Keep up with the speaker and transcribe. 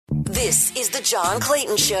This is the John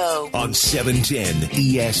Clayton Show on 710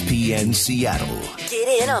 ESPN Seattle.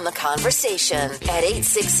 Get in on the conversation at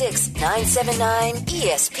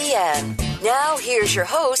 866-979-ESPN. Now, here's your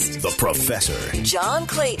host, the Professor, John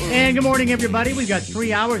Clayton. And good morning, everybody. We've got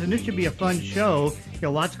 3 hours, and this should be a fun show.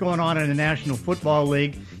 Lots going on in the National Football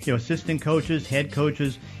League. Assistant coaches, head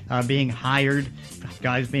coaches being hired,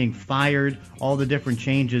 guys being fired, all the different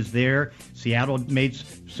changes there. Seattle made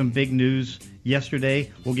some big news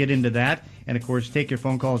yesterday. We'll get into that. And, of course, take your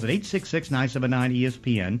phone calls at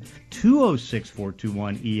 866-979-ESPN,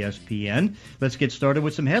 206-421-ESPN. Let's get started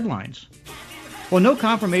with some headlines. Well, no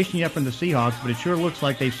confirmation yet from the Seahawks, but it sure looks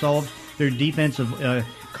like they solved their defensive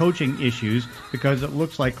coaching issues, because it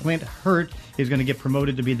looks like Clint Hurtt is going to get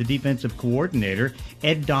promoted to be the defensive coordinator.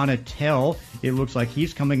 Ed Donatel, it looks like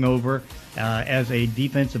he's coming over as a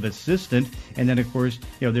defensive assistant. And then, of course,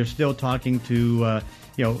 they're still talking to,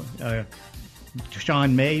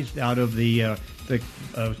 Sean Mays out of the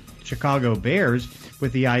Chicago Bears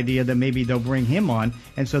with the idea that maybe they'll bring him on.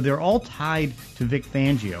 And so they're all tied to Vic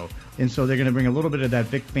Fangio. And so they're going to bring a little bit of that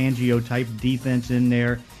Vic Fangio-type defense in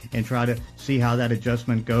there and try to see how that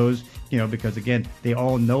adjustment goes, because, again, they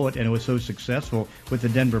all know it, and it was so successful with the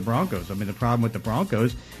Denver Broncos. I mean, the problem with the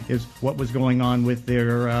Broncos is what was going on with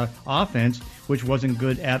their offense, which wasn't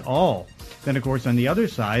good at all. Then, of course, on the other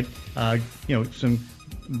side, some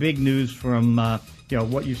big news from,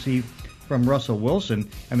 what you see from Russell Wilson.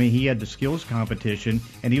 I mean, he had the skills competition,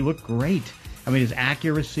 and he looked great. I mean, his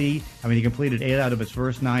accuracy, he completed 8 out of his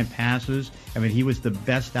first 9 passes. I mean, he was the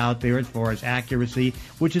best out there as far as accuracy,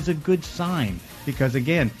 which is a good sign because,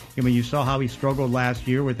 again, you saw how he struggled last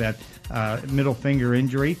year with that middle finger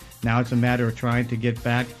injury. Now it's a matter of trying to get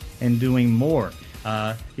back and doing more.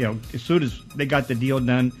 As soon as they got the deal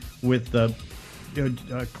done with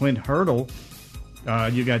Clint Hurdle,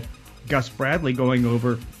 you got Gus Bradley going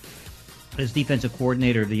over as defensive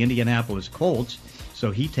coordinator of the Indianapolis Colts.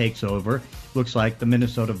 So he takes over. Looks like the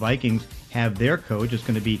Minnesota Vikings have their coach. It's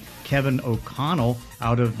going to be Kevin O'Connell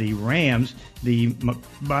out of the Rams. The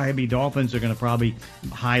Miami Dolphins are going to probably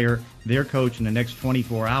hire their coach in the next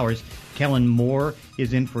 24 hours. Kellen Moore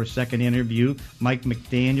is in for a second interview. Mike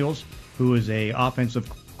McDaniels, who is a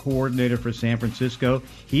offensive coordinator for San Francisco,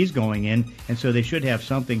 he's going in. And so they should have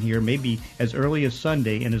something here maybe as early as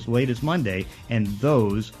Sunday and as late as Monday. And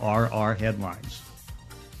those are our headlines.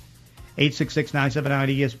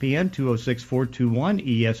 866-979-ESPN,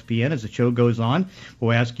 206-421-ESPN. As the show goes on,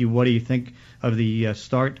 we'll ask you, what do you think of the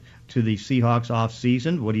start to the Seahawks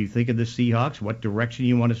offseason? What do you think of the Seahawks? What direction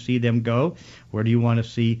you want to see them go? Where do you want to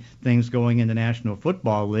see things going in the National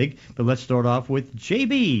Football League? But let's start off with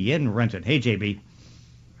JB in Renton. Hey, JB.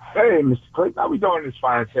 Hey, Mr. Clayton. How we doing this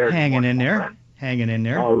fine Saturday Hanging morning, in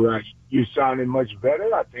there. All right. You sounding much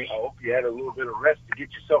better. I hope you had a little bit of rest to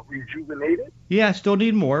get yourself rejuvenated. Yeah, I still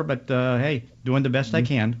need more, but hey, doing the best I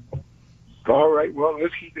can. All right. Well,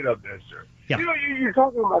 let's keep it up there, sir. Yeah. You're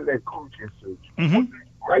talking about that coaching search. Mm-hmm.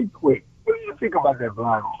 Right quick, what do you think about that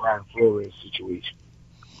Brian Flores situation?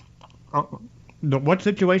 The what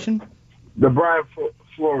situation? The Brian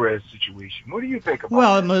Flores situation. What do you think about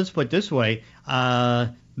Well, that? let's put it this way.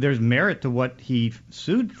 There's merit to what he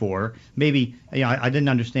sued for. Maybe, I didn't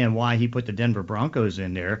understand why he put the Denver Broncos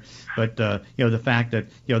in there, but the fact that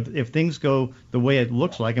if things go the way it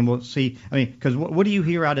looks like, and we'll see. Because what do you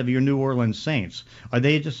hear out of your New Orleans Saints? Are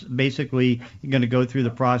they just basically going to go through the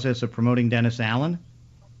process of promoting Dennis Allen?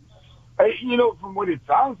 From what it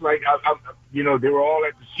sounds like, they were all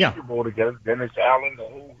at the Super Bowl together. Dennis Allen,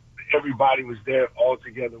 everybody was there all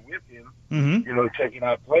together with him. Mm-hmm. Checking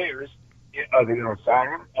out players. Are they going to sign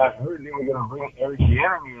him? I heard they were going to bring Eric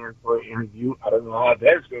Bieniemy in for an interview. I don't know how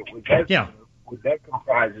that's going. What that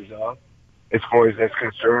comprises of, as far as that's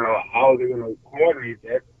concerned, or how they're going to coordinate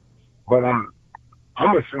that. But I'm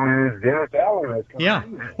assuming it's Dennis Allen that's coming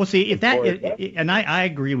in there. Well, see, and I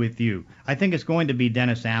agree with you. I think it's going to be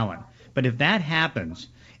Dennis Allen. But if that happens,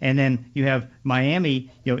 and then you have Miami,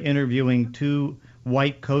 interviewing 2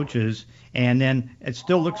 white coaches, and then it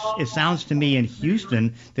sounds to me in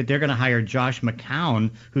Houston that they're going to hire Josh McCown,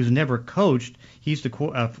 who's never coached. He's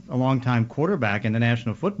a longtime quarterback in the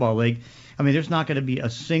National Football League. There's not going to be a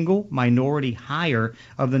single minority hire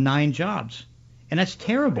of the 9 jobs. And that's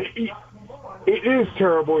terrible. It is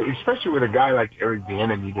terrible, especially with a guy like Eric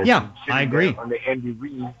Bieniemy. Yeah, I agree. On the Andy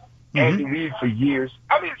Reid for years.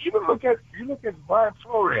 You look at Brian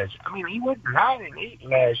Flores. He went 9-8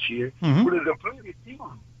 last year with a depleted team.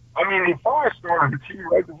 They firestormed the team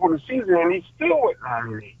right before the season, and he still went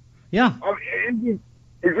 9-8. Yeah.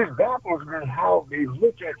 It just baffles me how they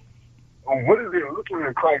look at what are they looking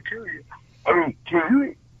at criteria.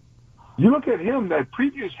 Can You look at him, that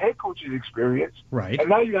previous head coach's experience, right? And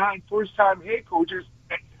now you're hiring first-time head coaches.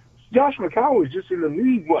 Josh McCown was just in the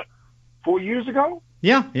league, 4 years ago?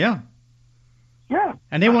 Yeah. Yeah.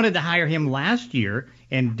 And they wanted to hire him last year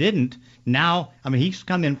and didn't. Now, I mean, he's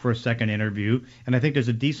come in for a second interview, and I think there's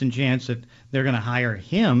a decent chance that they're going to hire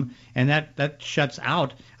him, and that shuts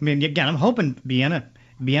out. I mean, again, I'm hoping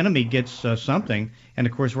Bieniemy gets something, and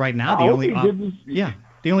of course, right now the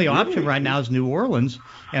only option right now is New Orleans,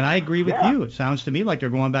 and I agree with you. It sounds to me like they're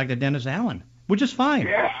going back to Dennis Allen, which is fine.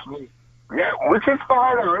 Yeah, which is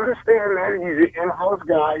fine. I understand that he's an in-house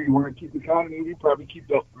guy. You want to keep the continuity, probably keep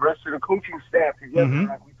the rest of the coaching staff together,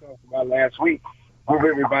 like we talked about last week. Move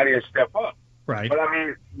everybody a step up. Right. But, I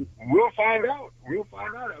mean, we'll find out. I mean,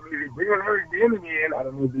 they bring Eric Bieniemy in. I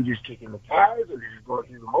don't know if they're just kicking the tires or they're just going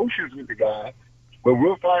through the motions with the guy. But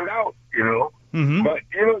we'll find out, you know. Mm-hmm. But,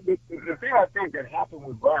 you know, the thing I think that happened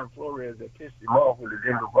with Brian Flores that pissed him off with the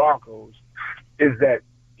Denver Broncos is that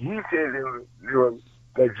he said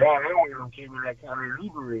that John Elway came in that kind of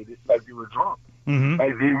inebriated, like they were drunk. Mm-hmm.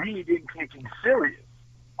 Like they really didn't take him serious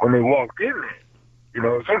when they walked in there. You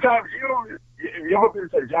know, sometimes, you know, if you ever been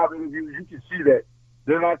to a job interview, you can see that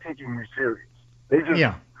they're not taking you serious. They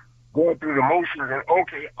just going through the motions and,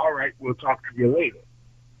 okay, all right, we'll talk to you later.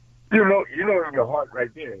 You know in your heart right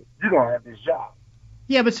there, you don't have this job.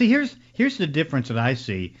 Yeah, but see, here's the difference that I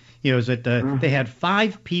see. You know, is that they had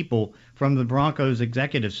 5 people from the Broncos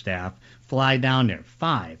executive staff fly down there.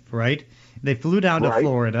 5, right? They flew down to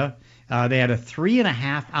Florida. They had a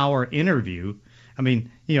 3.5-hour interview. I mean,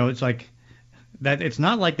 you know, it's like that. It's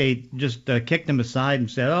not like they just kicked them aside and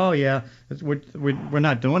said, "Oh yeah, we're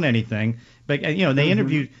not doing anything." But you know, they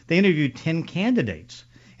interviewed 10 candidates.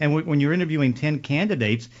 And when you're interviewing 10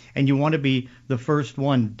 candidates and you want to be the first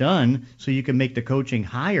one done so you can make the coaching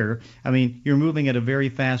hire, I mean, you're moving at a very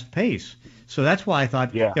fast pace. So that's why I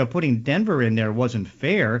thought you know, putting Denver in there wasn't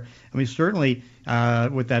fair. I mean, certainly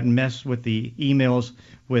with that mess with the emails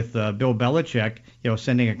with Bill Belichick, you know,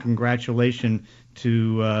 sending a congratulation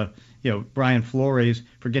to you know, Brian Flores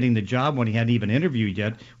for getting the job when he hadn't even interviewed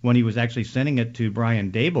yet, when he was actually sending it to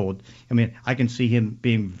Brian Daboll. I mean, I can see him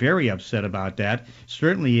being very upset about that.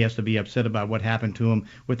 Certainly he has to be upset about what happened to him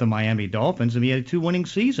with the Miami Dolphins. I mean, he had 2 winning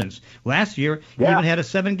seasons. Last year, he even had a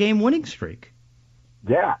 7-game winning streak.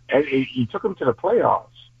 Yeah, and he took him to the playoffs.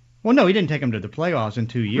 Well, no, he didn't take him to the playoffs in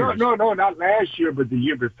 2 years. No, not last year, but the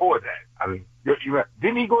year before that. I mean,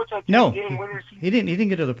 didn't he go to a 10-game winning season? He didn't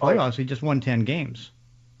get to the playoffs. He just won 10 games.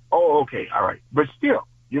 Oh, okay, all right. But still,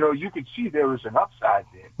 you know, you could see there was an upside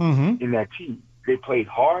there in that team. They played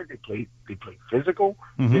hard. They played physical.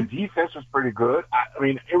 Their defense was pretty good. I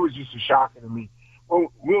mean, it was just a shocker to me.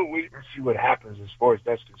 Well, we'll wait and see what happens as far as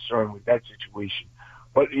that's concerned with that situation.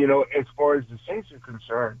 But, you know, as far as the Saints are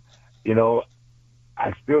concerned, you know,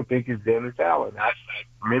 I still think it's Dennis Allen.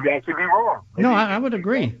 Maybe I could be wrong. No, I would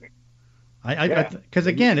agree. Because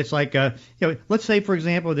again, it's like, you know, let's say, for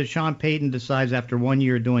example, that Sean Payton decides after 1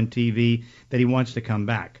 year doing TV that he wants to come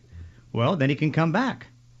back. Well, then he can come back.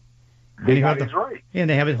 He's right. And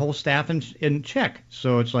they have his whole staff in check.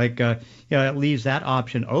 So it's like, you know, it leaves that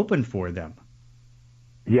option open for them.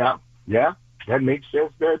 Yeah, that makes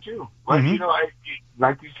sense there too. But you know,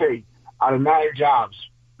 like you say, out of 9 jobs,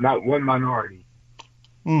 not one minority.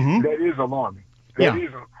 That is alarming. That is.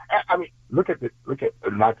 I mean, look at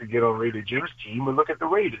not to get on Raider Jim's team, but look at the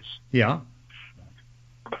Raiders. Yeah.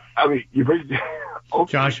 I mean, you bring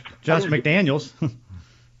Josh McDaniels.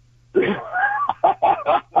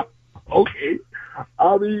 Okay.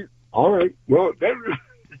 I mean, all right. Well,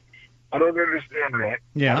 I don't understand that.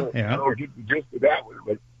 Yeah. I don't get the gist of that one,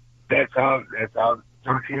 but that's how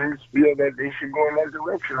some teams feel that they should go in that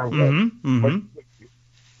direction. I guess. But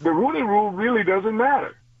the ruling rule really doesn't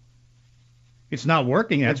matter. It's not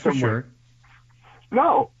working, that's for sure.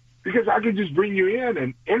 No, because I could just bring you in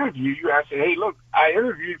and interview you. I say, hey, look, I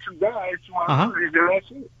interviewed 2 guys, 2 minorities, and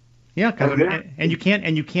that's it. Yeah,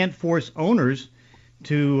 and you can't force owners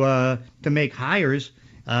to make hires.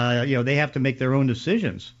 You know, they have to make their own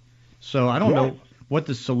decisions. So I don't know what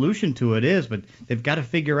the solution to it is, but they've got to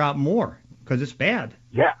figure out more because it's bad.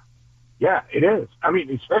 Yeah, it is. I mean,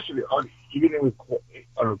 especially on the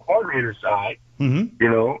coordinator side, you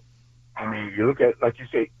know. I mean, you look at, like you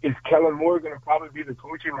say, is Kellen Moore going to probably be the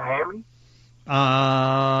coach in Miami?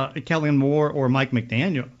 Kellen Moore or Mike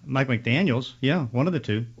McDaniels. Yeah, one of the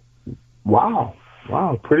two. Wow,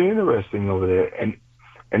 pretty interesting over there. And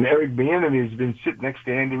Eric Bieniemy has been sitting next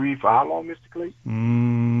to Andy Reid for how long, Mr.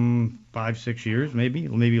 Clayton? 5-6 years, maybe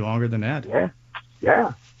longer than that.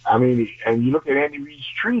 Yeah. I mean, and you look at Andy Reid's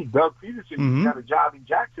tree, Doug Peterson got a job in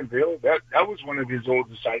Jacksonville. That was one of his old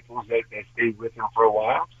disciples that stayed with him for a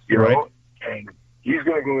while, you know, and he's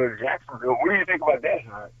going to go to Jacksonville. What do you think about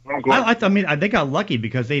that? I mean, they got lucky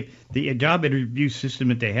because the job interview system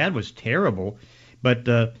that they had was terrible, but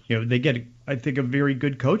you know, they get, I think, a very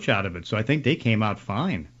good coach out of it. So I think they came out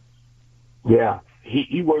fine. Yeah.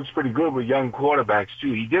 He works pretty good with young quarterbacks,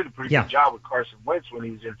 too. He did a pretty good job with Carson Wentz when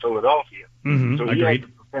he was in Philadelphia. So he had the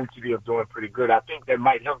propensity of doing pretty good. I think that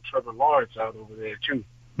might help Trevor Lawrence out over there, too.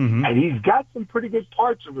 And he's got some pretty good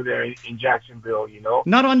parts over there in Jacksonville, you know.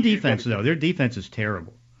 Not on defense, though. Their defense is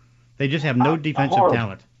terrible. They just have no defensive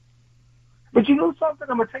talent. But you know something?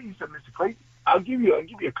 I'm going to tell you something, Mr. Clayton. I'll give you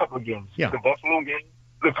a couple of games. Yeah. The Buffalo game.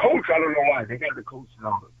 The coach, I don't know why. They got the coach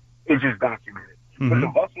number. It's just documented. But the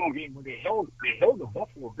Buffalo game, when they held the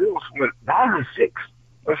Buffalo Bills with 9-6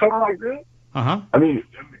 or something like that. I mean,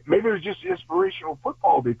 maybe it was just inspirational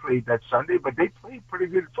football they played that Sunday, but they played pretty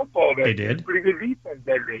good football. They did. Pretty good defense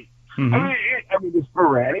that day. I mean, it's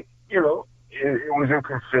sporadic. You know, it was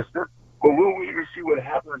inconsistent. But we'll wait to see what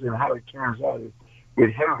happens and how it turns out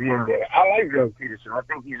with him being there. I like Doug Peterson. I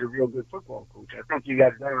think he's a real good football coach. I think he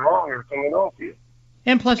got done wrong in Philadelphia.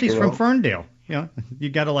 And plus, he's from Ferndale. You know,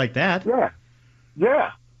 you got to like that.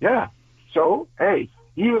 Yeah. So, hey,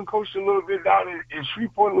 he even coached a little bit down in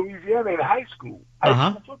Shreveport, Louisiana in high school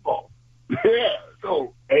football. Yeah.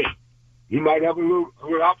 So, hey, he might have a little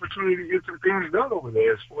opportunity to get some things done over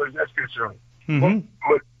there as far as that's concerned.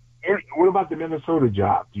 But what about the Minnesota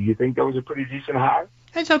job? Do you think that was a pretty decent hire?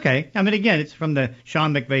 It's okay. I mean, again, it's from the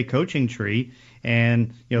Sean McVay coaching tree,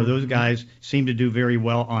 and you know those guys seem to do very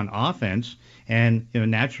well on offense. And you know,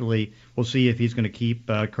 naturally, we'll see if he's going to keep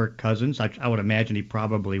Kirk Cousins. I would imagine he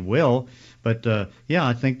probably will. But yeah,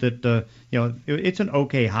 I think that you know it's an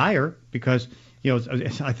okay hire because you know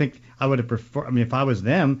I think I would have preferred. I mean, if I was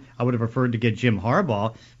them, I would have preferred to get Jim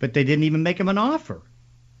Harbaugh, but they didn't even make him an offer.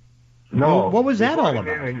 No. What was that all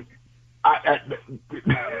about?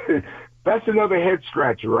 That's another head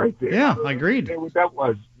scratcher right there. Yeah, I agreed. What that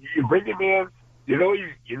was, you bring him in, you know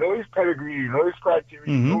his pedigree, you know his criteria,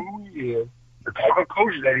 you know who he is, the type of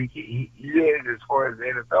coach that he is as far as the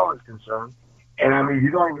NFL is concerned. And I mean,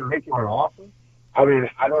 you don't even make him an offer. I mean,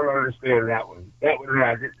 I don't understand that one.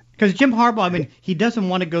 Because Jim Harbaugh, I mean, he doesn't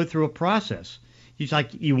want to go through a process. He's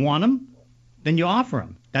like, you want him, then you offer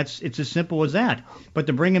him. It's as simple as that. But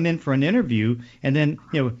to bring him in for an interview and then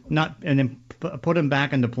then put him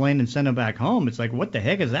back on the plane and send him back home, it's like, what the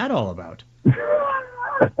heck is that all about?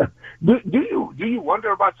 Do you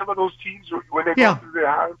wonder about some of those teams when they go through their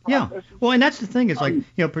hiring process? Yeah. Well, and that's the thing. It's like, you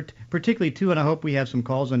know, particularly too, and I hope we have some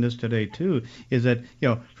calls on this today too, is that, you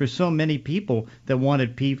know, for so many people that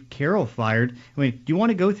wanted Pete Carroll fired, I mean, do you want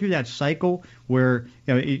to go through that cycle where,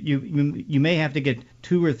 you know, you may have to get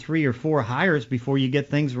 2 or 3 or 4 hires before you get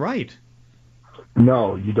things right?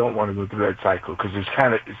 No, you don't want to go through that cycle because it's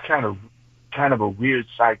kind of a weird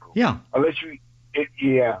cycle. Yeah. Unless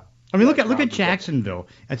I mean, look at Jacksonville.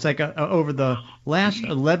 It's like over the last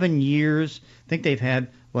 11 years, I think they've had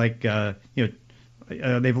like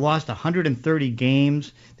they've lost 130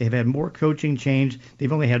 games. They've had more coaching change.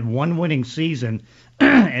 They've only had 1 winning season.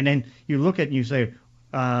 And then you look at it and you say,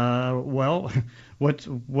 well,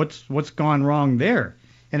 what's gone wrong there?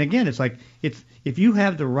 And again, it's like if you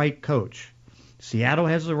have the right coach. Seattle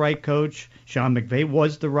has the right coach. Sean McVay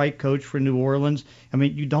was the right coach for New Orleans. I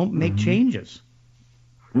mean, you don't make changes.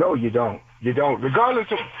 No, you don't. You don't. Regardless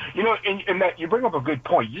of, you know, and that you bring up a good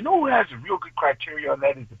point. You know who has a real good criteria on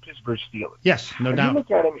that is the Pittsburgh Steelers. Yes, no doubt. You look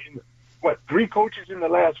at them, 3 coaches in the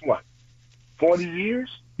last, 40 years?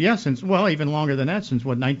 Yeah, even longer than that, since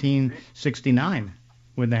 1969,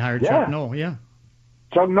 when they hired Chuck Noll,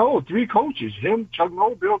 Chuck Noll, 3 coaches. Him, Chuck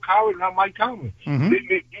Noll, Bill Cowher, now Mike Tomlin.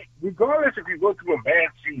 Regardless if you go through a bad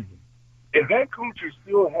season, if that coach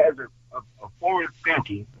still has a forward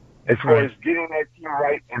thinking, as far as getting that team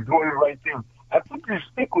right and doing the right thing, I think you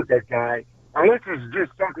stick with that guy unless it's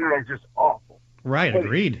just something that's just awful. Right, but,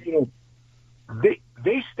 agreed. You know,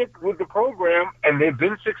 they stick with the program and they've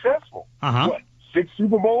been successful. 6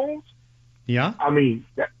 Super Bowls? Yeah. I mean,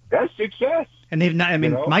 that's success. And they've not. I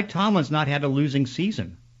mean, Mike Tomlin's not had a losing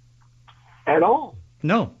season at all.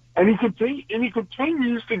 No. And he continues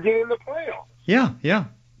to get in the playoffs. Yeah.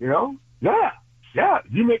 You know? Yeah.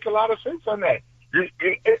 You make a lot of sense on that.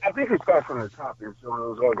 I think it starts from the top in some of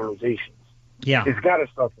those organizations. Yeah. It's got to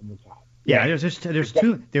start from the top. Yeah,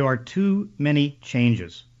 there are too many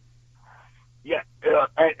changes. Yeah,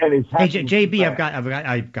 and it's happening. Hey, JB,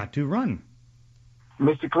 I've got to run.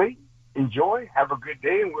 Mr. Clayton, enjoy. Have a good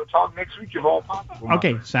day, and we'll talk next week if all possible.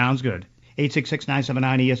 Okay, sounds good.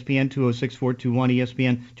 866-979-ESPN,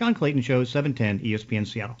 206-421-ESPN. John Clayton Show, 710 ESPN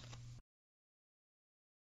Seattle.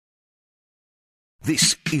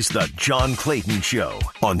 This is the John Clayton Show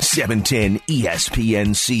on 710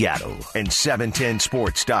 ESPN Seattle and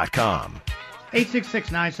 710sports.com.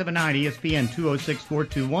 866-979-ESPN,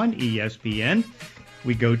 206-421-ESPN.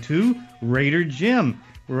 We go to Raider Jim.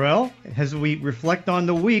 Well, as we reflect on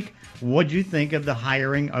the week, what do you think of the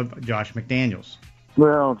hiring of Josh McDaniels?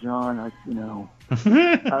 Well, John, I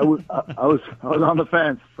was on the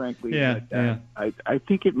fence, frankly. Yeah, but, I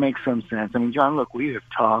think it makes some sense. I mean, John, look, we have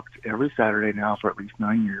talked every Saturday now for at least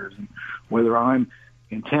 9 years, and whether I'm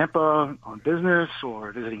in Tampa on business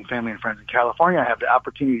or visiting family and friends in California, I have the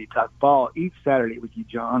opportunity to talk ball each Saturday with you,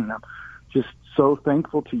 John, and I'm just so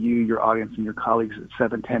thankful to you, your audience, and your colleagues at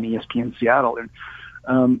 710 ESPN Seattle. And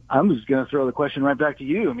I'm just going to throw the question right back to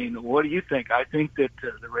you. I mean, what do you think? I think that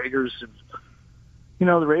the Raiders have,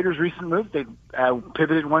 the Raiders' recent move, they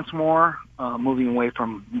pivoted once more, moving away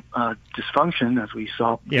from dysfunction, as we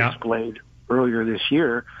saw displayed earlier this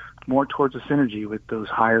year, more towards a synergy with those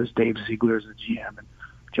hires, Dave Ziegler as the GM and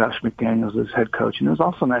Josh McDaniels as head coach. And it was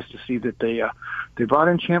also nice to see that they brought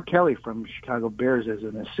in Champ Kelly from Chicago Bears as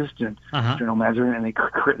an assistant general manager, and they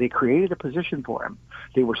created a position for him.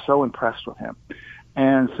 They were so impressed with him.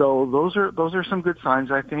 And so those are some good signs,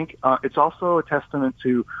 I think. It's also a testament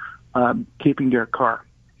to keeping Derek Carr.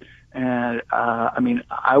 And,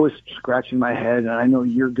 I was scratching my head, and I know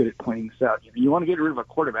you're good at pointing this out. You want to get rid of a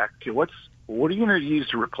quarterback. Okay, what are you going to use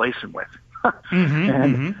to replace him with?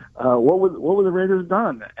 What would the Raiders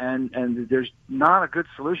done? And there's not a good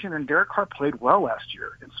solution, and Derek Carr played well last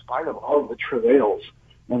year in spite of all of the travails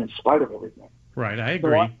and in spite of everything. Right, I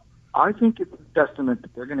agree. So I think it's a testament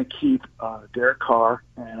that they're going to keep Derek Carr,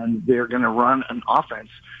 and they're going to run an offense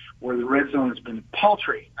where the red zone has been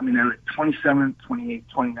paltry. I mean, they're at 27th, 28th,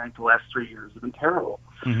 29th the last 3 years. They've been terrible.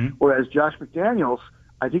 Whereas Josh McDaniels,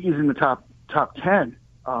 I think he's in the top 10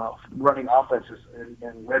 running offenses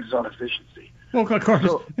and red zone efficiency. Well, of course.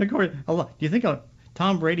 Do you think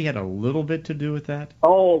Tom Brady had a little bit to do with that?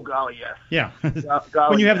 Oh, golly, yes. Yeah.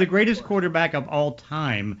 Golly, when you have the greatest quarterback of all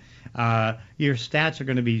time, your stats are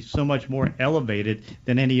going to be so much more elevated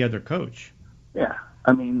than any other coach. Yeah.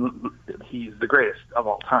 I mean, he's the greatest of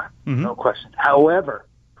all time, no question. However,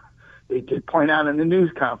 they did point out in the news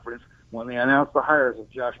conference when they announced the hires of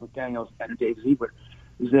Josh McDaniels and Dave Ziegler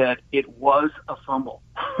that it was a fumble.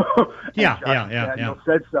 Yeah. Daniel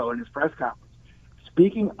said so in his press conference.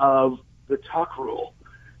 Speaking of the Tuck rule,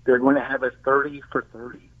 they're going to have a 30 for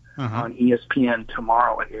 30 on ESPN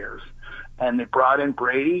tomorrow. It airs. And they brought in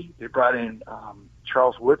Brady. They brought in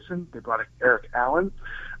Charles Woodson. They brought in Eric Allen.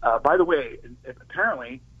 By the way,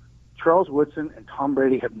 apparently Charles Woodson and Tom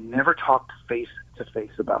Brady have never talked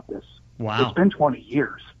face-to-face about this. Wow. It's been 20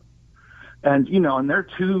 years. And, and they're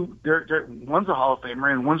one's a Hall of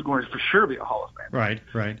Famer and one's going to for sure be a Hall of Famer.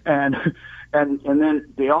 Right. And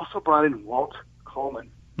then they also brought in Walt Coleman,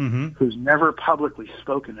 who's never publicly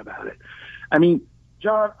spoken about it. I mean,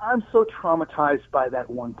 John, I'm so traumatized by that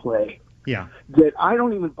one play that I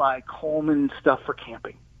don't even buy Coleman stuff for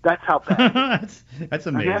camping. That's how bad. That's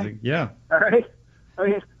amazing. Okay? Yeah. All right. I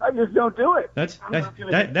mean, I just don't do it. That's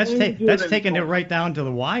taking it right down to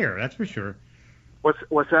the wire. That's for sure.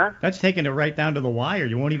 What's that? That's taking it right down to the wire.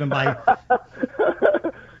 You won't even buy.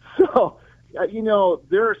 So,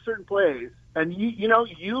 there are certain plays, and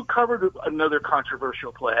you covered another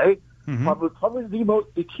controversial play. Probably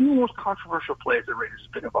the two most controversial plays the Raiders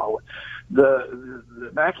have been involved with: the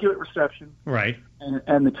immaculate reception, right,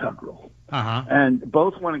 and the Tuck rule. And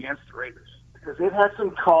both went against the Raiders because they've had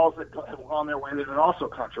some calls that have gone their way that are also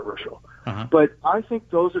controversial. But I think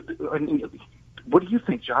those are. What do you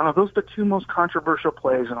think, John? Are those the two most controversial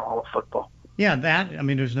plays in all of football? Yeah,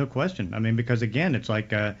 there's no question. I mean, because again, it's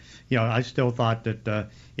like, I still thought that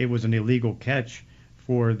it was an illegal catch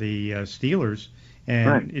for the Steelers,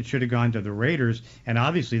 and it should have gone to the Raiders. And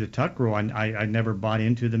obviously, the Tuck rule, I never bought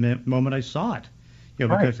into the moment I saw it.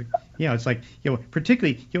 Because it's like,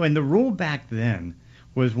 particularly, and the rule back then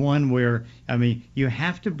was one where, you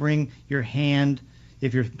have to bring your hand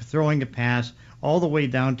if you're throwing a pass all the way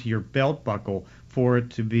down to your belt buckle for it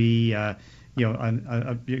to be,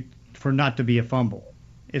 for not to be a fumble.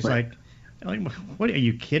 It's like, what, are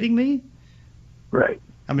you kidding me? Right.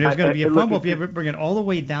 It was going to be a fumble if you ever bring it all the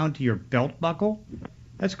way down to your belt buckle.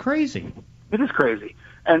 That's crazy. It is crazy.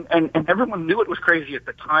 And everyone knew it was crazy at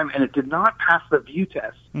the time, and it did not pass the view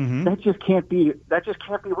test. That just can't be right. That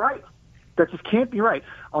just can't be right.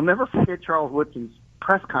 I'll never forget Charles Woodson's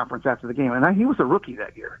press conference after the game, and he was a rookie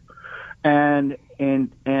that year. And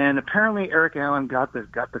apparently Eric Allen got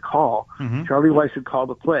the call. Mm-hmm. Charlie Weiss had called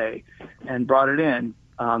the play and brought it in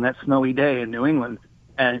on that snowy day in New England.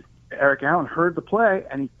 And Eric Allen heard the play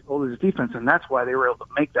and he told his defense, and that's why they were able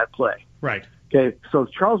to make that play. Right. Okay. So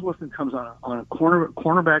Charles Woodson comes on a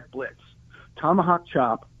cornerback blitz, tomahawk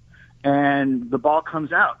chop, and the ball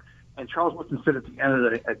comes out. And Charles Woodson said at the end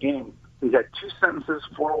of the game, he got 2 sentences,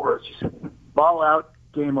 4 words. He said, "Ball out,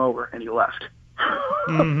 game over," and he left.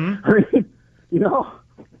 Mm-hmm. I mean, you know,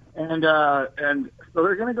 and so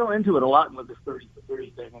they're going to go into it a lot with this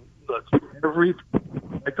 30-30 thing. And look,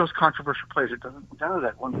 like those controversial plays, it doesn't down to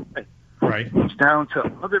that one play. Right. It's down to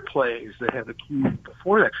other plays that have accused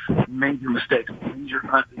before that major mistakes, major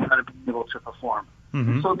not being able to perform.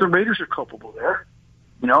 Mm-hmm. So the Raiders are culpable there,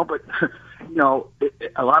 you know. But you know,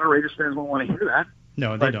 a lot of Raiders fans won't want to hear that.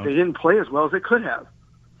 No, they but don't. They didn't play as well as they could have,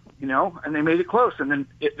 you know, and they made it close. And then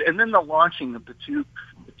the launching of the two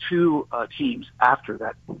teams after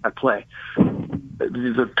that play,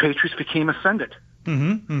 the Patriots became ascendant,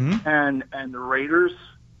 Mm-hmm. Mm-hmm. and the Raiders,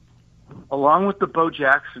 along with the Bo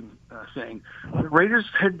Jackson thing, the Raiders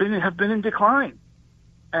have been in decline,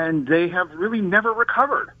 and they have really never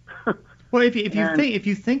recovered. Well, if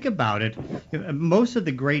you think about it, most of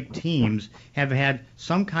the great teams have had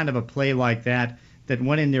some kind of a play like that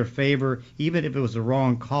went in their favor, even if it was the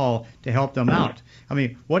wrong call, to help them out. I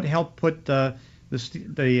mean, what helped put the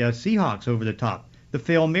Seahawks over the top? The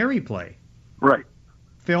Fail Mary play. Right.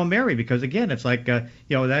 Fail Mary, because again, it's like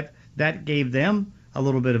that gave them a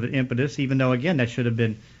little bit of an impetus, even though again that should have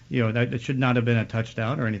been that should not have been a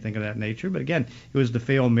touchdown or anything of that nature. But again, it was the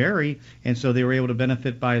Fail Mary, and so they were able to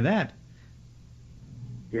benefit by that.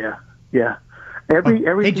 Yeah.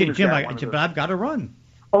 Hey, Jim, but I've got to run.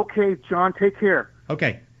 Okay, John, take care.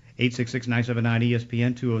 Okay.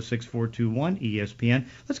 866-979-ESPN, 206-421-ESPN.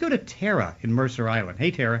 Let's go to Tara in Mercer Island.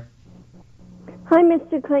 Hey, Tara. Hi,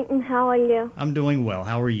 Mr. Clayton. How are you? I'm doing well.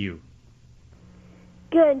 How are you?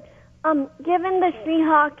 Good. Given the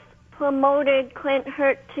Seahawks promoted Clint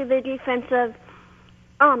Hurt to the defensive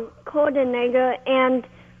coordinator, and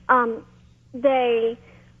they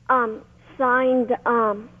signed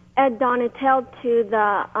Ed Donatel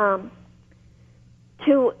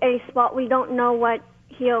to a spot. We don't know what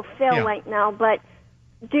he'll fill right now, but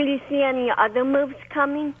do you see any other moves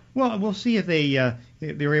coming? Well, we'll see if they're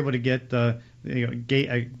able to get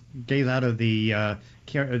Gase out of the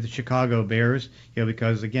Chicago Bears,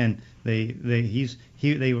 because again they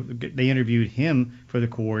interviewed him for the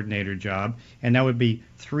coordinator job, and that would be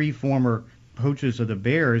 3 former coaches of the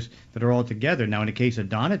Bears that are all together. Now, in the case of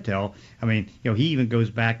Donatel, I mean, he even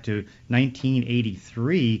goes back to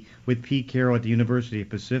 1983 with Pete Carroll at the University of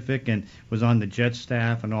Pacific and was on the Jets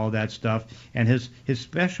staff and all that stuff. And his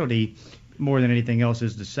specialty, more than anything else,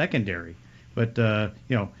 is the secondary. But what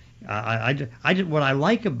I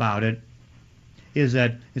like about it is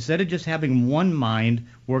that instead of just having one mind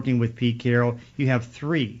working with Pete Carroll, you have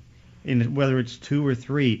 3. Whether it's 2 or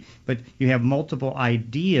 3, but you have multiple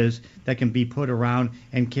ideas that can be put around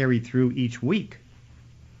and carried through each week.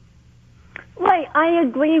 Right, I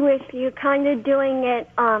agree with you, kind of doing it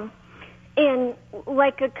in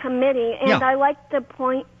like a committee. And I like the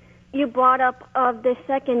point you brought up of the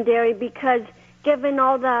secondary, because given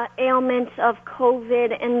all the ailments of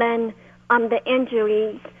COVID and then the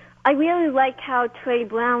injuries, I really like how Trey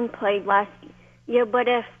Brown played last year. But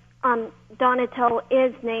if Donatel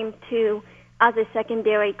is named as a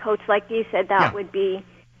secondary coach, like you said, that would be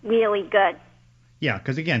really good. Yeah,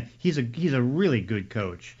 because again, he's a really good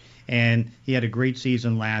coach, and he had a great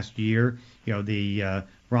season last year. The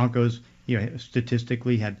Broncos,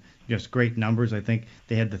 statistically had just great numbers. I think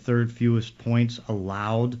they had the 3rd fewest points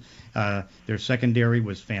allowed. Their secondary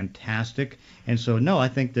was fantastic, and so no, I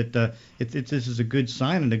think that this is a good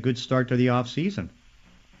sign and a good start to the off season.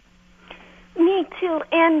 Me too.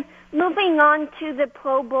 And moving on to the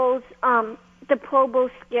Pro Bowls, the Pro Bowl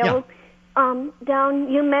skill,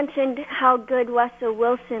 down, you mentioned how good Russell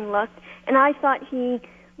Wilson looked, and I thought he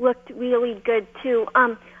looked really good too.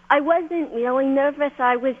 I wasn't really nervous.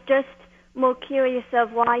 I was just more curious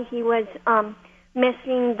of why he was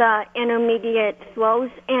missing the intermediate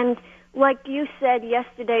throws. And like you said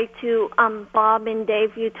yesterday to Bob and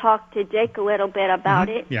Dave, you talked to Jake a little bit about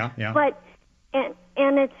it. Yeah. But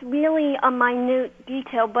and it's really a minute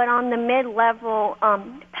detail, but on the mid-level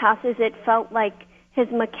passes, it felt like his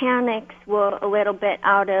mechanics were a little bit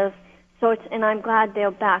out of sorts, and I'm glad they're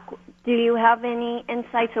back. Do you have any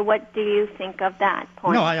insights, or what do you think of that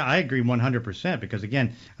point? No, I agree 100%, because,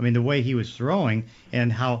 again, I mean, the way he was throwing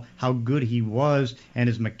and how good he was and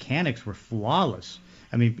his mechanics were flawless.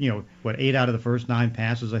 I mean, 8 out of the first 9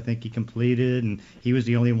 passes I think he completed, and he was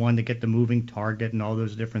the only one to get the moving target and all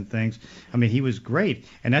those different things. I mean, he was great,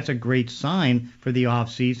 and that's a great sign for the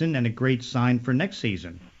off season and a great sign for next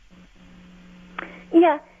season.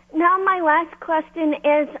 Yeah. Now my last question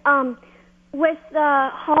is, with the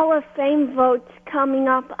Hall of Fame votes coming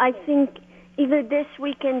up, I think either this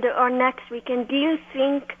weekend or next weekend, do you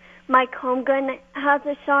think Mike Holmgren has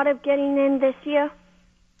a shot of getting in this year?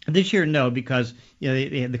 This year, no, because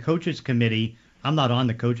the coaches committee. I'm not on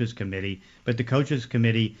the coaches committee, but the coaches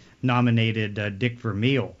committee nominated Dick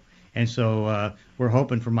Vermeil, and so we're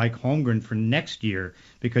hoping for Mike Holmgren for next year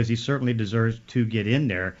because he certainly deserves to get in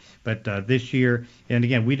there. But this year, and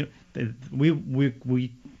again,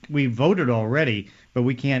 we voted already, but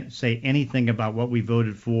we can't say anything about what we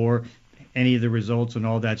voted for, any of the results and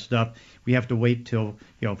all that stuff. We have to wait till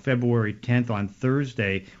February 10th on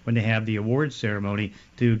Thursday when they have the awards ceremony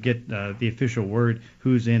to get the official word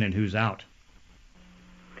who's in and who's out.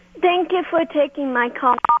 Thank you for taking my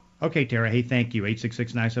call. Okay, Tara. Hey, thank you.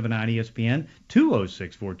 866-979-ESPN,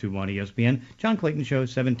 206-421-ESPN. John Clayton Show,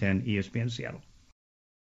 710 ESPN Seattle.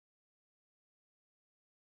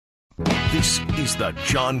 This is the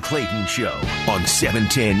John Clayton Show on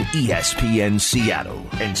 710 ESPN Seattle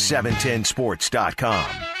and 710sports.com.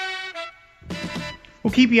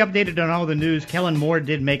 We'll keep you updated on all the news. Kellen Moore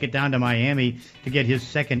did make it down to Miami to get his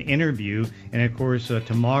second interview. And, of course,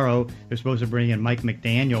 tomorrow they're supposed to bring in Mike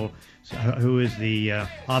McDaniel, who is the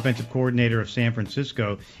offensive coordinator of San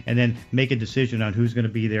Francisco, and then make a decision on who's going to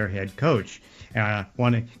be their head coach.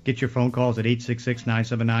 Want to get your phone calls at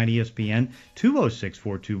 866-979-ESPN,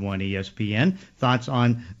 206-421-ESPN. Thoughts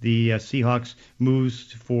on the Seahawks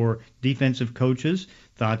moves for defensive coaches.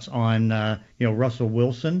 Thoughts on Russell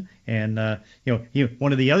Wilson, and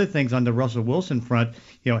one of the other things on the Russell Wilson front,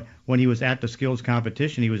 when he was at the skills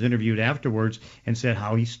competition, he was interviewed afterwards and said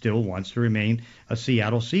how he still wants to remain a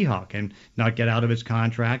Seattle Seahawk and not get out of his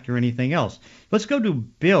contract or anything else. Let's go to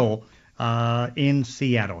Bill in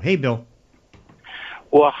Seattle. Hey, Bill.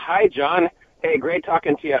 Well, hi, John. Hey, great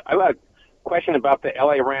talking to you. I have a question about the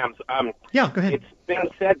LA Rams. Yeah, go ahead. It's been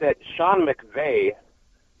said that Sean McVay,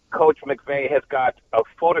 Coach McVay, has got a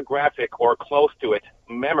photographic or close to it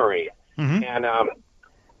memory. Mm-hmm. And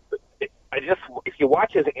if you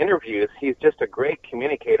watch his interviews, he's just a great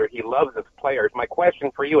communicator. He loves his players. My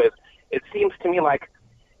question for you is, it seems to me like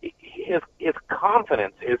his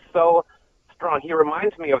confidence is so strong. He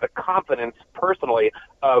reminds me of the confidence personally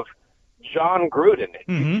of John Gruden.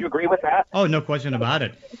 Mm-hmm. Do you agree with that? Oh, no question about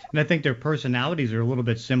it. And I think their personalities are a little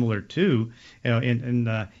bit similar too, in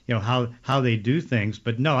how they do things.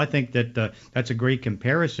 But no, I think that that's a great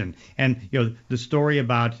comparison. And the story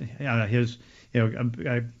about his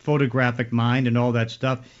photographic mind and all that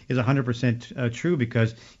stuff is 100% true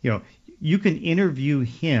because you can interview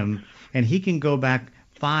him and he can go back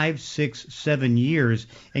 5, 6, 7 years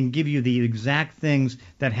and give you the exact things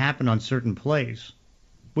that happen on certain plays,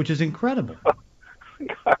 which is incredible.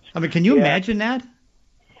 Gosh. I mean, can you imagine that?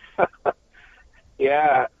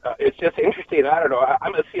 Yeah, it's just interesting. I don't know.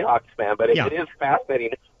 I'm a Seahawks fan, but it is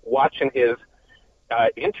fascinating watching his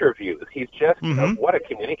interviews. He's just what a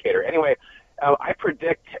communicator. Anyway, I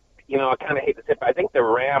predict, I kind of hate to say it, but I think the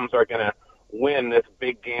Rams are going to win this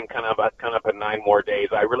big game kind of in 9 more days.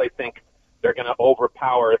 I really think they're going to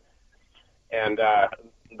overpower and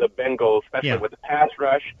the Bengals, especially with the pass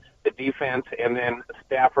rush, the defense, and then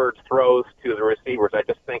Stafford throws to the receivers. I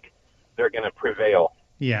just think they're going to prevail.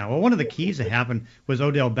 Yeah, well, one of the keys that happened was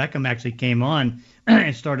Odell Beckham actually came on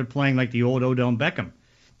and started playing like the old Odell Beckham.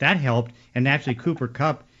 That helped, and actually Cooper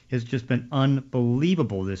Kupp has just been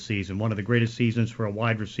unbelievable this season, one of the greatest seasons for a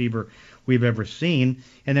wide receiver we've ever seen.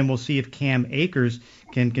 And then we'll see if Cam Akers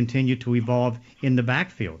can continue to evolve in the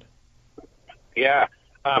backfield. Yeah.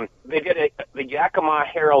 They did the Yakima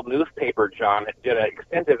Herald newspaper, John, did an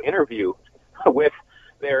extensive interview with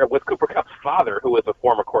Cooper Kupp's father, who was a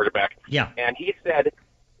former quarterback. Yeah. And he said,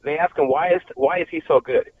 they asked him, why is he so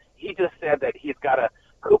good? He just said that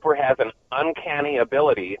Cooper has an uncanny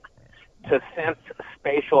ability to sense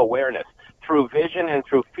spatial awareness. Through vision and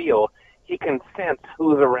through feel, he can sense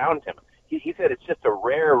who's around him. He said it's just a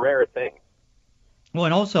rare thing. Well,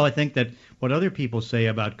 and also I think that what other people say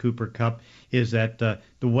about Cooper Kupp is that the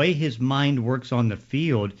way his mind works on the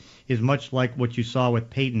field is much like what you saw with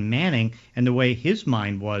Peyton Manning and the way his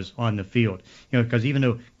mind was on the field. Because even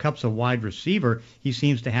though Kupp's a wide receiver, he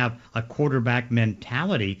seems to have a quarterback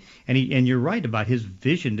mentality, and you're right about his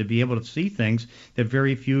vision to be able to see things that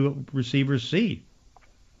very few receivers see.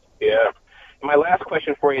 Yeah. My last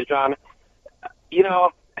question for you, John.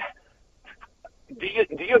 Do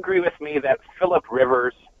you agree with me that Phillip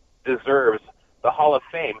Rivers deserves the Hall of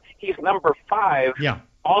Fame. He's number 5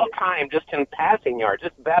 all time just in passing yards,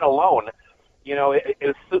 just that alone. You know,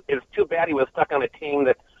 it's too bad he was stuck on a team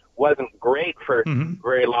that wasn't great for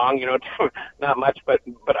very long, you know, not much, but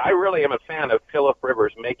I really am a fan of Phillip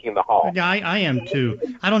Rivers making the Hall. Yeah, I am too.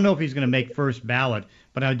 I don't know if he's going to make first ballot,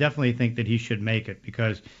 but I definitely think that he should make it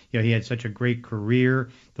because, you know, he had such a great career,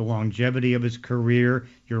 the longevity of his career.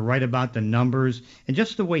 You're right about the numbers and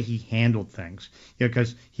just the way he handled things. You know,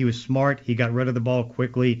 because he was smart, he got rid of the ball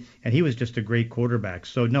quickly, and he was just a great quarterback.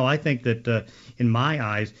 So, no, I think that in my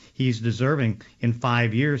eyes, he's deserving in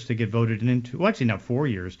 5 years to get voted into, well, actually not 4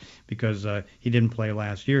 years because he didn't play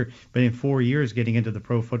last year, but in 4 years getting into the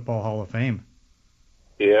Pro Football Hall of Fame.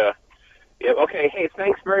 Yeah. Yeah, okay. Hey,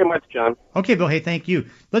 thanks very much, John. Okay, Bill. Hey, thank you.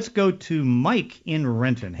 Let's go to Mike in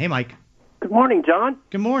Renton. Hey, Mike. Good morning, John.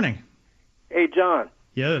 Good morning. Hey, John.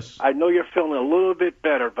 Yes. I know you're feeling a little bit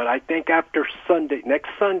better, but I think after next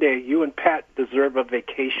Sunday, you and Pat deserve a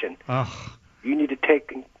vacation. Oh. You need to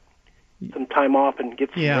take some time off and get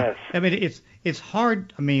some rest. I mean, it's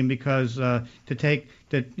hard. I mean, because to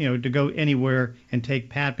go anywhere and take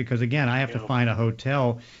Pat, because again, I have to find a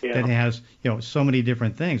hotel that has so many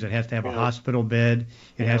different things. It has to have a hospital bed.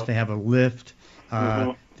 It has to have a lift.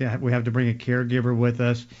 We have to bring a caregiver with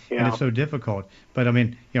us, and it's so difficult. But I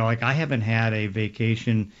mean, like I haven't had a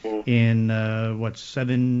vacation in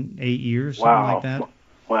 7-8 years, something like that.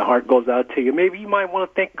 My heart goes out to you. Maybe you might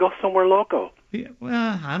want to go somewhere local. Yeah,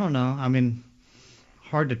 well, I don't know. I mean,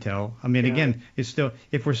 hard to tell. I mean, again, it's still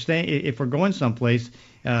if we're going someplace,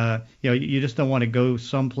 you just don't want to go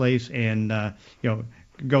someplace and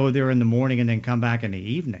go there in the morning and then come back in the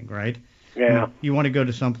evening, right? Yeah. You want to go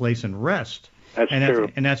to someplace and rest. That's true.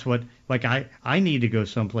 And that's what I need to go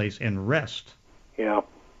someplace and rest. Yeah.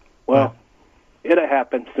 Well, it'll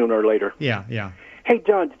happen sooner or later. Yeah, yeah. Hey,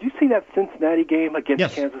 John, did you see that Cincinnati game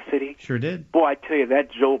against Kansas City? Sure did. Boy, I tell you,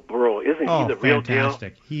 that Joe Burrow, isn't he the real deal?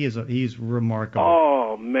 Fantastic. He's remarkable.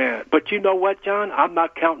 Oh, man. But you know what, John? I'm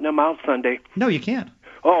not counting him out Sunday. No, you can't.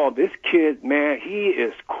 Oh, this kid, man, he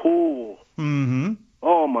is cool. Mm-hmm.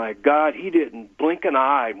 Oh, my God, he didn't blink an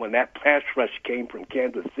eye when that pass rush came from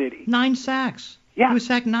Kansas City. 9 sacks. Yeah. He was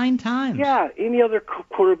sacked 9 times. Yeah, any other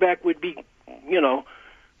quarterback would be,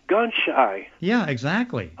 gun-shy. Yeah,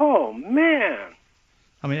 exactly. Oh, man.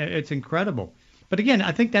 I mean, it's incredible. But again,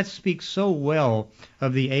 I think that speaks so well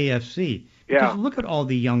of the AFC. Because look at all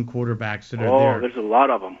the young quarterbacks that are there. Oh, there's a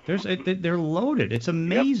lot of them. They're loaded. It's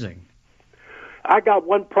amazing. Yep. I got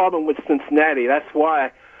one problem with Cincinnati. That's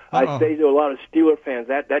why I say to a lot of Steeler fans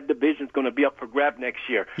that division's going to be up for grab next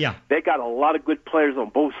year. Yeah. They got a lot of good players on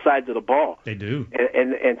both sides of the ball. They do.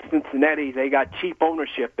 And Cincinnati, they got cheap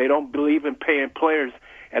ownership. They don't believe in paying players,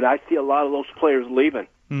 and I see a lot of those players leaving.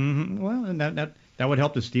 Mm-hmm. Well, and that would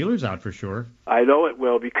help the Steelers out for sure. I know it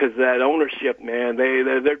will because that ownership, man,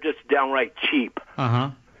 they're just downright cheap.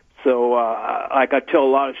 Uh-huh. So, like I tell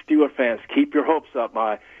a lot of Steeler fans, keep your hopes up.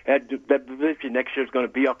 That division next year is going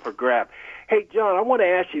to be up for grab. Hey, John, I want to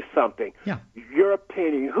ask you something. Yeah. Your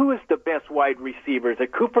opinion, who is the best wide receiver? Is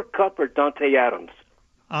it Cooper Kupp or Dante Adams?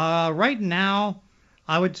 Right now,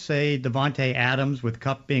 I would say Devontae Adams with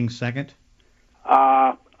Kupp being second.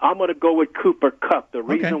 I'm going to go with Cooper Kupp. The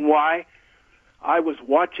reason why, I was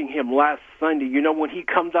watching him last Sunday. When he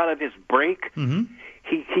comes out of his break,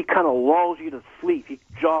 he kind of lulls you to sleep. He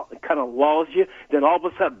kind of lulls you. Then all of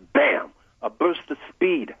a sudden, bam, a burst of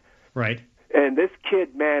speed. Right. And this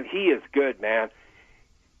kid, man, he is good, man.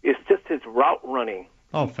 It's just his route running.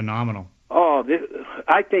 Oh, phenomenal. Oh,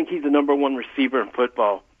 I think he's the number one receiver in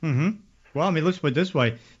football. Mm-hmm. Well, I mean, let's put it this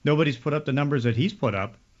way. Nobody's put up the numbers that he's put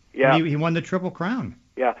up. Yeah. He won the Triple Crown.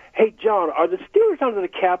 Yeah. Hey, John, are the Steelers under the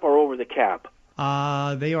cap or over the cap?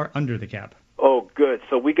 They are under the cap. Oh, good.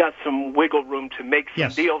 So we got some wiggle room to make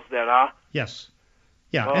some deals then, huh? Yes.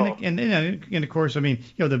 Yeah. Oh. And of course, I mean,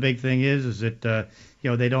 the big thing is that,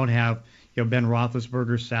 they don't have, Ben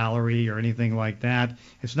Roethlisberger's salary or anything like that.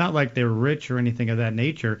 It's not like they're rich or anything of that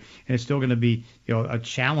nature. And it's still going to be, a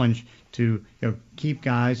challenge to, keep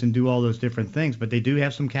guys and do all those different things. But they do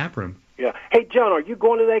have some cap room. Yeah. Hey, John, are you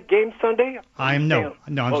going to that game Sunday? I'm staying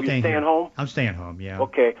staying here. Home? I'm staying home, yeah.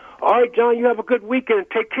 Okay. All right, John, you have a good weekend.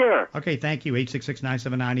 Take care. Okay, thank you.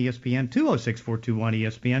 866-979-ESPN,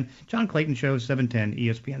 206-421-ESPN. John Clayton Show, 710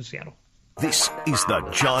 ESPN Seattle. This is the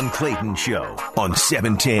John Clayton Show on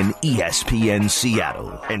 710 ESPN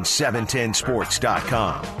Seattle and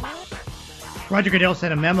 710sports.com. Roger Goodell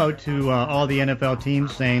sent a memo to all the NFL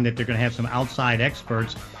teams saying that they're going to have some outside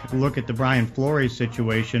experts look at the Brian Flores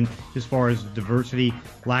situation as far as diversity,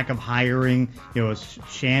 lack of hiring,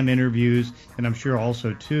 sham interviews, and I'm sure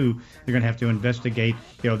also too they're going to have to investigate,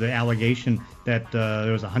 the allegation that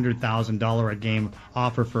there was a $100,000 a game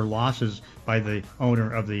offer for losses by the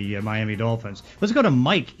owner of the Miami Dolphins. Let's go to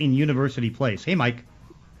Mike in University Place. Hey, Mike.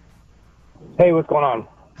 Hey, what's going on?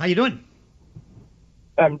 How you doing?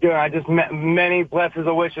 I'm doing. I just met many blessings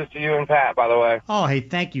of wishes to you and Pat, by the way. Oh, hey,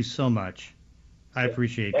 thank you so much. I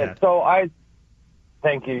appreciate that. So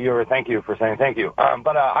thank you. Thank you for saying thank you.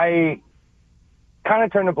 But I kind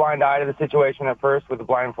of turned a blind eye to the situation at first with the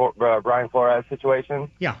Brian Flores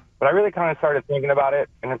situation. Yeah. But I really kind of started thinking about it,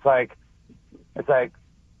 and it's like,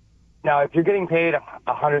 now if you're getting paid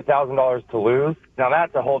 $100,000 to lose, now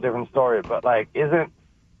that's a whole different story. But isn't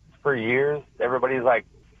for years everybody's like,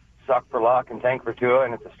 suck for luck and tank for Tua,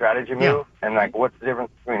 and it's a strategy move. Yeah. And what's the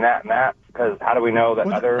difference between that and that? Because how do we know that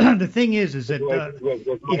the thing is that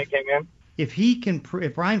money came in?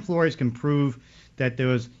 If Brian Flores can prove that there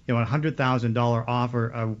was a $100,000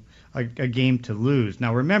 offer a game to lose.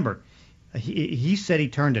 Now remember, he said he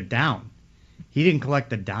turned it down. He didn't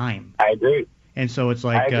collect a dime. I agree. And so it's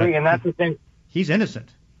like I agree, and that's the thing. He's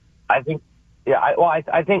innocent. I think. Yeah,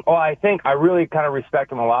 I think I really kind of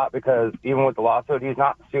respect him a lot because even with the lawsuit, he's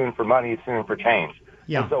not suing for money, he's suing for change.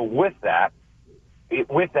 Yeah. And so with that,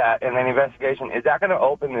 and then investigation, is that going to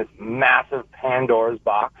open this massive Pandora's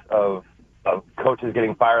box of coaches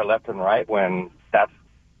getting fired left and right when that's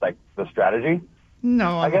like the strategy?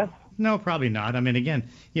 No, I guess. No, probably not. I mean, again,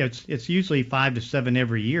 it's usually 5 to 7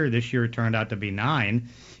 every year. This year it turned out to be 9,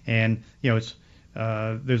 and it's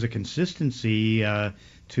there's a consistency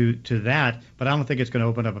to that, but I don't think it's going to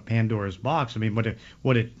open up a Pandora's box. I mean, what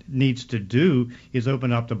it needs to do is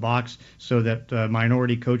open up the box so that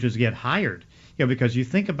minority coaches get hired. Because you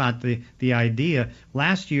think about the idea.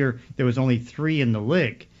 Last year there was only 3 in the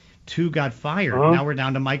league. 2 got fired. Uh-huh. Now we're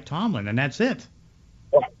down to Mike Tomlin, and that's it.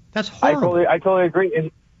 That's horrible. I totally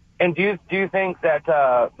agree. And do you think that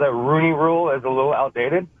the Rooney Rule is a little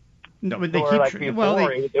outdated? No, but they or keep like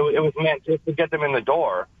before, it was meant just to get them in the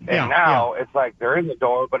door, and now it's like they're in the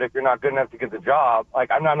door. But if you're not good enough to get the job,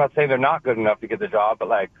 I'm not saying they're not good enough to get the job, but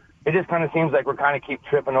it just kind of seems like we're kind of keep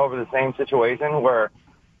tripping over the same situation. Where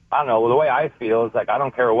I don't know. The way I feel is I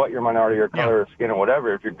don't care what your minority or color or skin or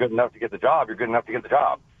whatever. If you're good enough to get the job, you're good enough to get the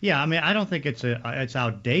job. Yeah, I mean, I don't think it's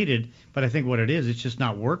outdated, but I think what it is, it's just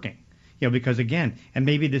not working. Because again, and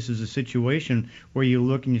maybe this is a situation where you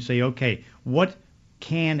look and you say, okay, what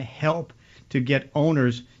can help to get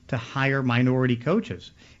owners to hire minority coaches,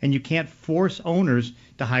 and you can't force owners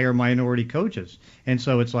to hire minority coaches, and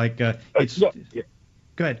so it's like it's go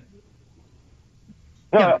ahead.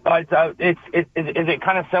 No, is it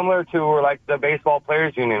kind of similar to the baseball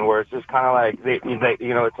players union, where it's just kind of like they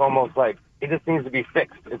it's almost like it just needs to be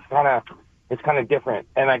fixed. It's kind of different,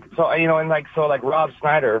 and Rob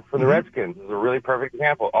Schneider for the Redskins is a really perfect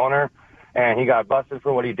example. Owner. And he got busted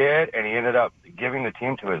for what he did, and he ended up giving the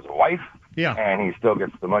team to his wife. Yeah. And he still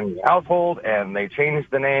gets the money in the household, and they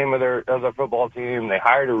changed the name of their football team. They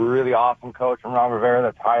hired a really awesome coach from Ron Rivera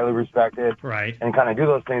that's highly respected. Right. And kind of do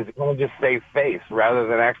those things to kind of just save face rather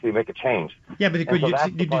than actually make a change. Yeah, but did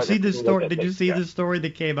you see this story? Did you see the story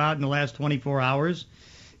that came out in the last 24 hours?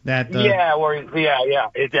 That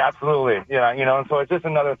it's absolutely and so it's just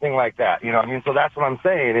another thing like that. So that's what I'm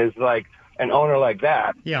saying is an owner like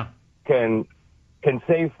that. Yeah. Can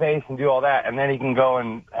save face and do all that, and then he can go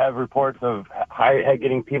and have reports of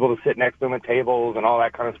getting people to sit next to him at tables and all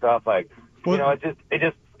that kind of stuff. It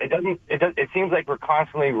seems like we're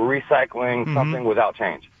constantly recycling something without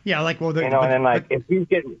change. Yeah, if he's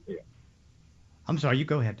getting. I'm sorry, you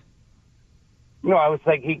go ahead. No, I was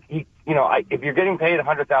like if you're getting paid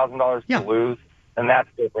 $100,000 to lose, then that's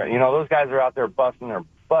different. Those guys are out there busting their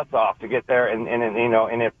butts off to get there, and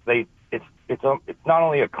if they. It's not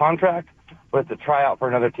only a contract, but it's a tryout for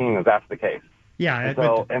another team if that's the case. Yeah. I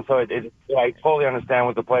totally understand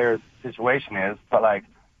what the player's situation is, but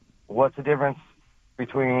what's the difference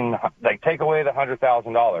between take away the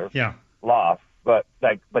 $100,000 loss, but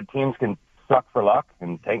teams can suck for luck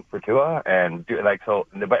and tank for Tua and do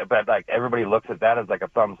but everybody looks at that as a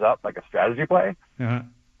thumbs up, like a strategy play. Uh-huh.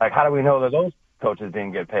 How do we know that those coaches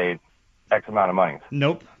didn't get paid X amount of money?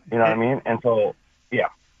 Nope. You know what I mean? And so yeah.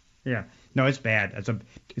 Yeah. No, it's bad.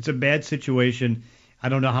 It's a bad situation. I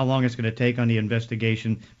don't know how long it's going to take on the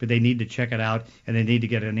investigation, but they need to check it out, and they need to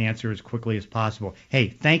get an answer as quickly as possible. Hey,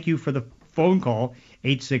 thank you for the phone call,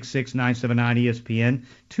 866-979-ESPN,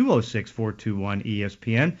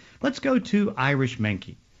 206-421-ESPN. Let's go to Irish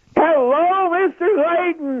Menke. Hello, Mr.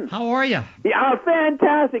 Clayton. How are you? Yeah,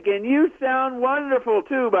 fantastic. And you sound wonderful,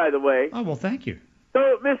 too, by the way. Oh, well, thank you. So,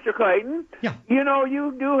 Mr. Clayton, yeah. You know,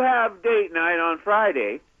 you do have date night on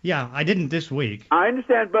Friday. Yeah, I didn't this week. I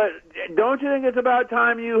understand, but don't you think it's about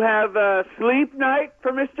time you have sleep night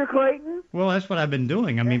for Mr. Clayton? Well, that's what I've been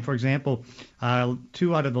doing. I mean, for example,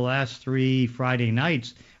 2 out of the last 3 Friday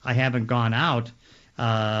nights, I haven't gone out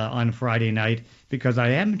on Friday night because I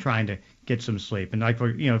am trying to get some sleep. And like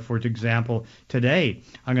for example, today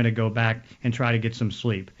I'm going to go back and try to get some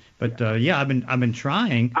sleep. But I've been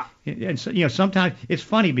trying. And so, sometimes it's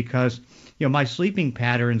funny because my sleeping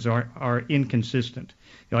patterns are inconsistent.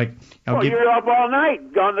 You're up all night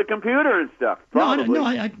on the computer and stuff. Probably. No,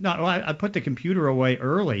 I put the computer away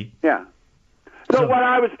early. Yeah. So what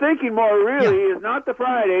I was thinking more really is not the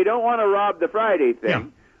Friday. Don't want to rob the Friday thing. Yeah.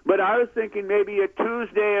 But I was thinking maybe a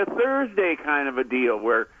Tuesday or Thursday kind of a deal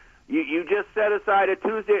where you just set aside a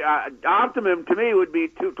Tuesday. Optimum to me would be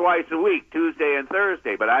twice a week, Tuesday and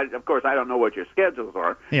Thursday. But of course, I don't know what your schedules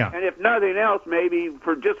are. Yeah. And if nothing else, maybe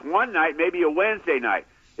for just one night, maybe a Wednesday night.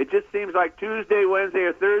 It just seems like Tuesday, Wednesday,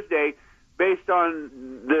 or Thursday, based on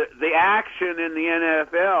the action in the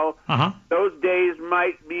NFL, those days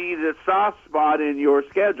might be the soft spot in your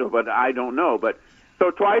schedule, but I don't know. But so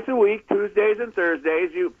twice a week, Tuesdays and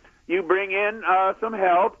Thursdays, you bring in some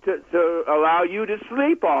help to allow you to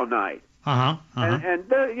sleep all night. And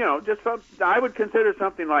I would consider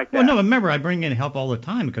something like that. Well, no, remember I bring in help all the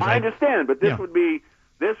time because I understand, but this would be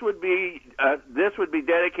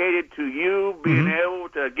dedicated to you being able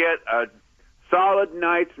to get a solid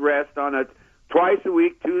night's rest on a twice a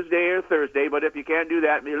week, Tuesday or Thursday. But if you can't do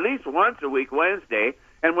that, at least once a week, Wednesday,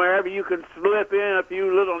 and wherever you can slip in a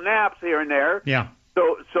few little naps here and there. Yeah.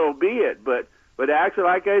 So be it. But actually,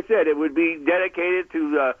 like I said, it would be dedicated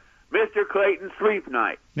to Mr. Clayton's sleep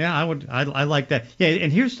night. Yeah, I like that. Yeah,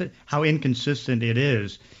 and here's how inconsistent it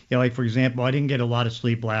is. Like for example, I didn't get a lot of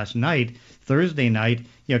sleep last night, Thursday night,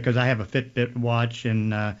 because I have a Fitbit watch,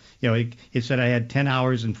 and it said I had 10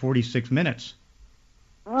 hours and 46 minutes.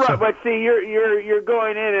 Right, so, but see, you're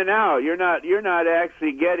going in and out. You're not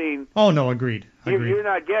actually getting. Oh no, agreed. You're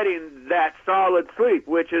not getting that solid sleep,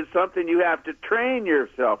 which is something you have to train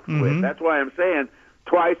yourself with. That's why I'm saying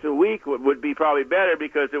twice a week would be probably better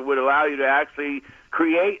because it would allow you to actually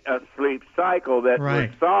create a sleep cycle that was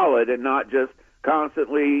solid and not just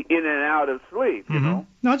constantly in and out of sleep. You know.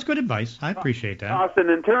 No, it's good advice. I appreciate that. Tossing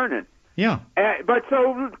and turning. Yeah. But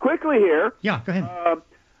so quickly here. Yeah, go ahead.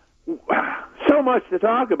 So much to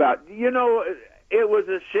talk about. It was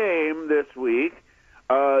a shame this week.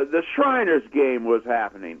 The Shriners game was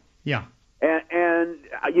happening. Yeah. And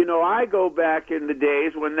I go back in the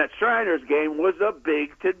days when that Shriners game was a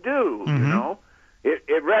big to-do,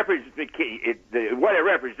 what it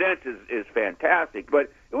represents is fantastic,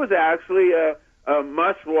 but it was actually a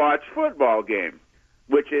must-watch football game,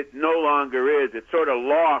 which it no longer is. It's sort of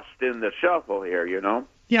lost in the shuffle here,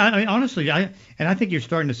 Yeah, I mean, honestly, I think you're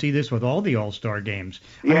starting to see this with all the All-Star games.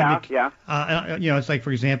 Yeah. It's like,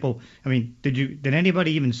 for example, I mean, did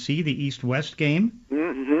anybody even see the East-West game?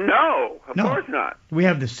 No, of course not. We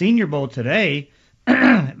have the Senior Bowl today,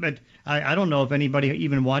 but I don't know if anybody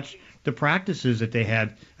even watched the practices that they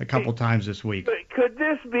had a couple times this week. Could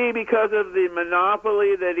this be because of the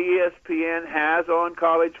monopoly that ESPN has on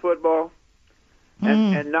college football?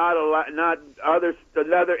 And not other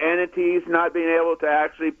entities not being able to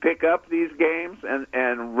actually pick up these games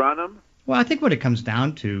and run them? Well, I think what it comes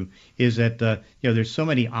down to is that there's so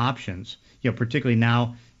many options. Particularly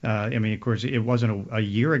now. Of course, it wasn't a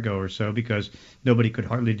year ago or so because nobody could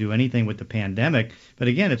hardly do anything with the pandemic. But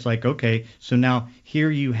again, it's like, okay, so now here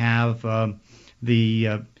you have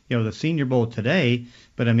the Senior Bowl today.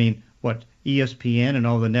 But I mean, what ESPN and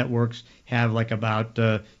all the networks have like about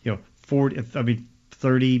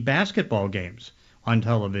 30 basketball games on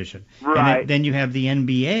television. Right. And then you have the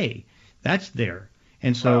NBA. That's there.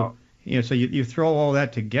 And so, so you throw all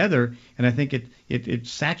that together, and I think it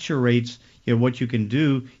saturates what you can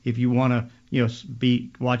do if you want to be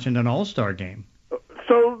watching an All-Star game.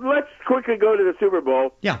 So let's quickly go to the Super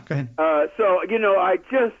Bowl. Yeah, go ahead. I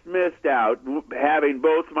just missed out having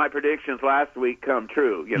both my predictions last week come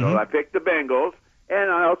true. I picked the Bengals,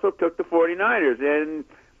 and I also took the 49ers. And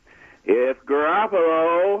if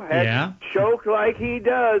Garoppolo had choked like he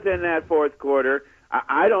does in that fourth quarter,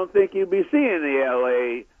 I don't think you'd be seeing the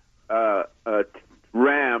L.A.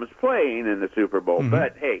 Rams playing in the Super Bowl.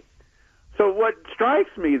 But, hey, so what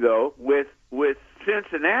strikes me, though, with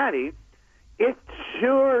Cincinnati, it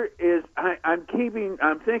sure is. I'm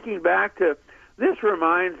thinking back to this.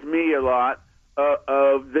 Reminds me a lot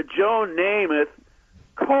of the Joe Namath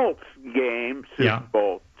Colts game, Super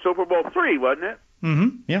Bowl. Super Bowl III, wasn't it? Mm-hmm.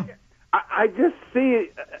 Yeah. I just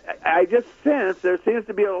sense there seems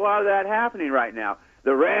to be a lot of that happening right now.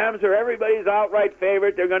 The Rams are everybody's outright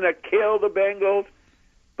favorite. They're going to kill the Bengals,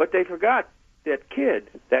 but they forgot that kid,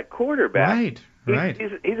 that quarterback. Right.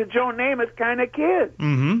 He's a Joe Namath kind of kid.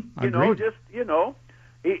 Mm-hmm. Agreed.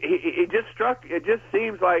 He just struck. It just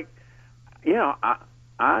seems like,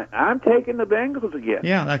 I'm taking the Bengals again.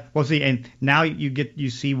 Yeah. See, and now you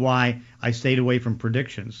see why I stayed away from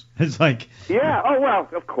predictions. It's like. Yeah. Oh well,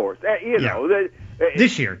 of course.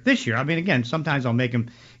 This year. I mean, again, sometimes I'll make them.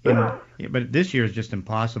 But this year is just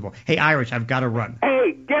impossible. Hey, Irish, I've got to run.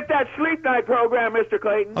 Hey, get that Sleep Night program, Mr.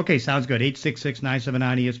 Clayton. Okay, sounds good.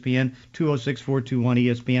 866-979-ESPN,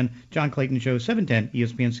 206-421-ESPN. John Clayton Show, 710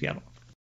 ESPN Seattle.